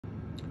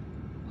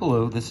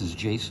Hello, this is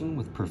Jason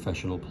with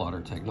Professional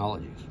Plotter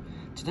Technologies.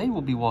 Today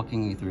we'll be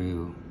walking you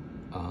through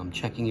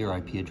checking your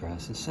IP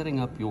address and setting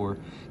up your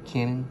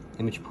Canon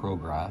Image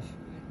Prograph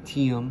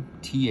TM,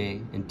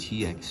 TA, and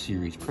TX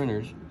series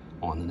printers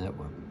on the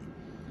network.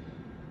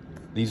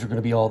 These are going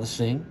to be all the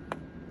same.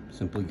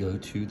 Simply go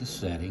to the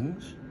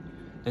settings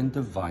and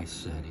device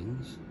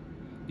settings.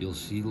 You'll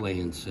see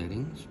LAN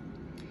settings.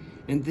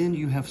 And then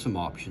you have some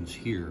options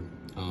here.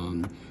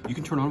 You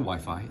can turn on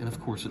Wi-Fi, and of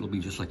course it'll be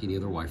just like any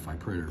other Wi-Fi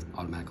printer.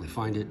 Automatically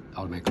find it,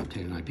 automatically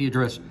obtain an IP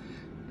address,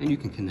 and you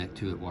can connect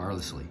to it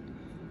wirelessly.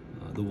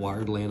 The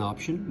wired LAN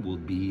option will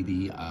be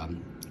the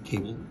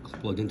cable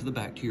plugged into the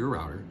back to your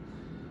router.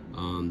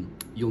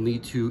 You'll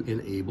need to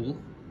enable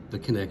the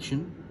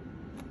connection.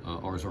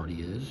 Ours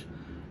already is.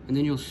 And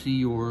then you'll see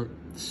your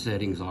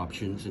settings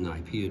options and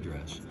IP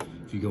address.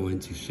 If you go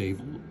into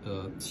Save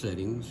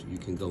settings, you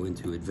can go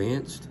into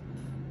Advanced,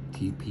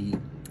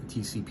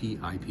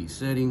 TCP IP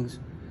settings,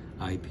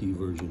 IP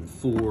version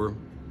 4,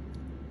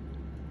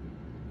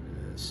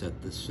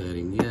 set the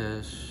setting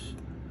yes,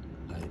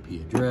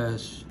 IP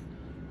address,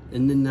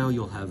 and then now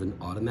you'll have an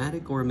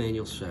automatic or a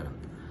manual setup.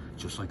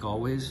 Just like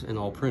always in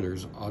all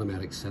printers,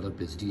 automatic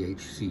setup is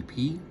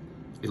DHCP.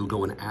 It'll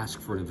go and ask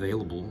for an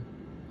available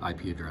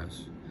IP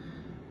address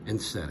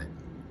and set it.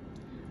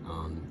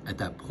 At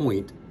that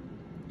point,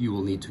 you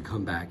will need to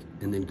come back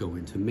and then go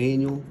into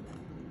manual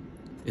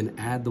and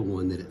add the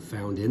one that it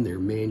found in there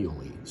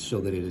manually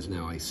so that it is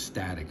now a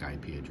static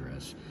IP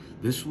address.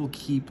 This will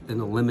keep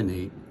and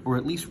eliminate, or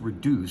at least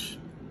reduce,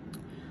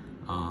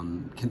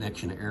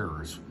 connection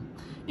errors.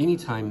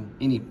 Anytime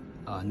any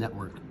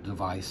network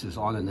device is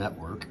on a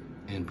network,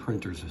 and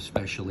printers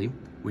especially,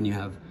 when you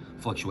have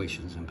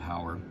fluctuations in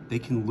power, they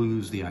can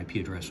lose the IP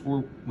address, or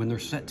when they're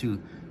set to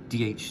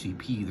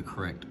DHCP, the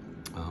correct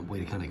way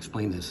to kind of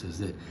explain this is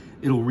that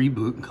it'll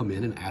reboot and come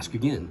in and ask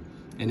again,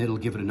 and it'll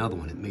give it another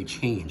one. It may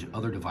change.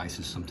 Other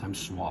devices sometimes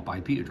swap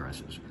IP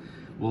addresses.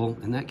 Well,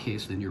 in that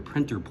case, then your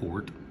printer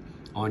port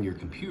on your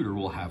computer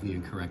will have the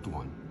incorrect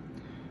one.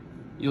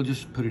 You'll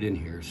just put it in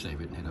here, save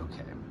it, and hit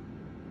OK.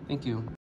 Thank you.